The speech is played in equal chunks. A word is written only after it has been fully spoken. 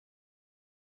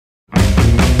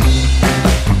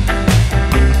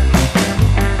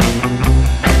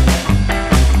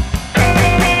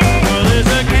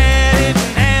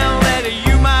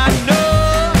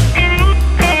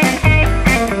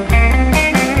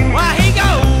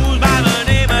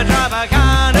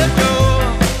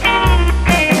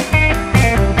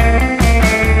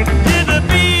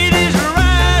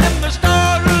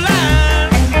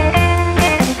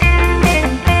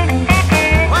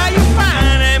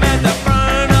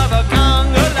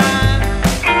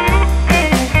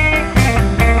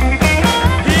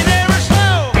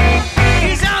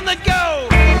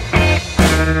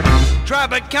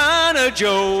Tropicana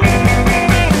Joe.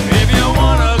 If you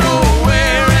wanna go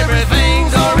where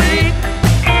everything's alright,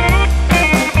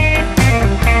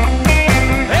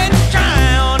 head to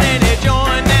town and you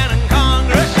join down in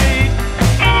Congress Street.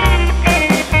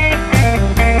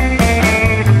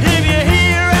 If you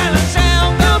hear Island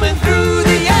sound coming through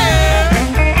the air,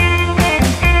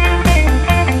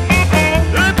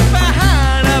 look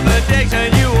behind up a Dixon,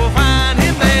 you will find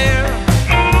him there.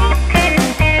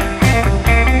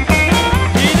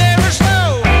 He never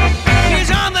slow,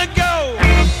 he's on the go.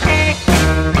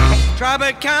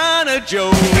 Tropicana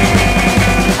Joe.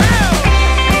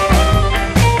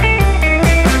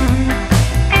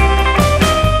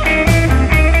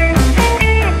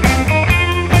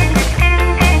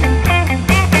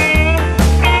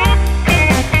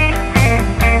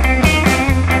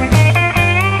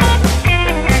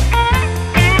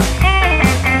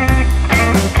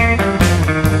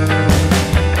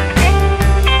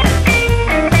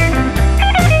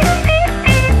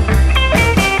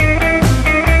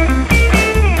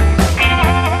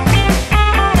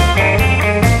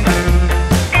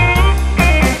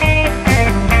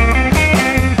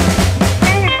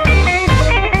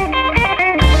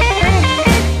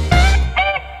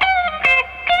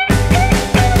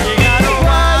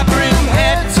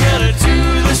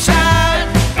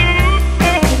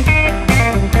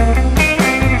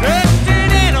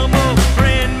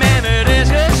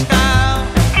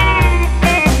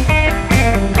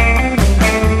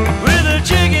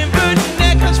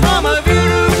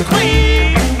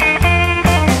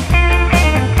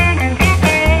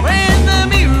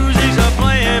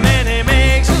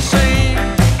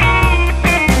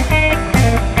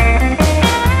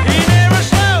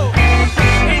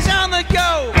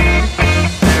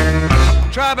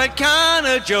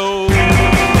 Tropicana Joe.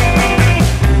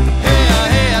 Hey,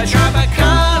 hey,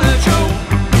 Tropicana Joe.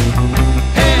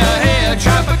 Hey, hey,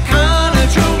 Tropicana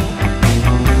Joe.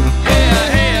 Hey,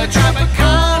 hey,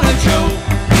 Tropicana Joe.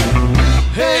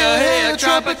 Hey, hey,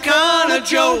 Tropicana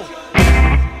Joe.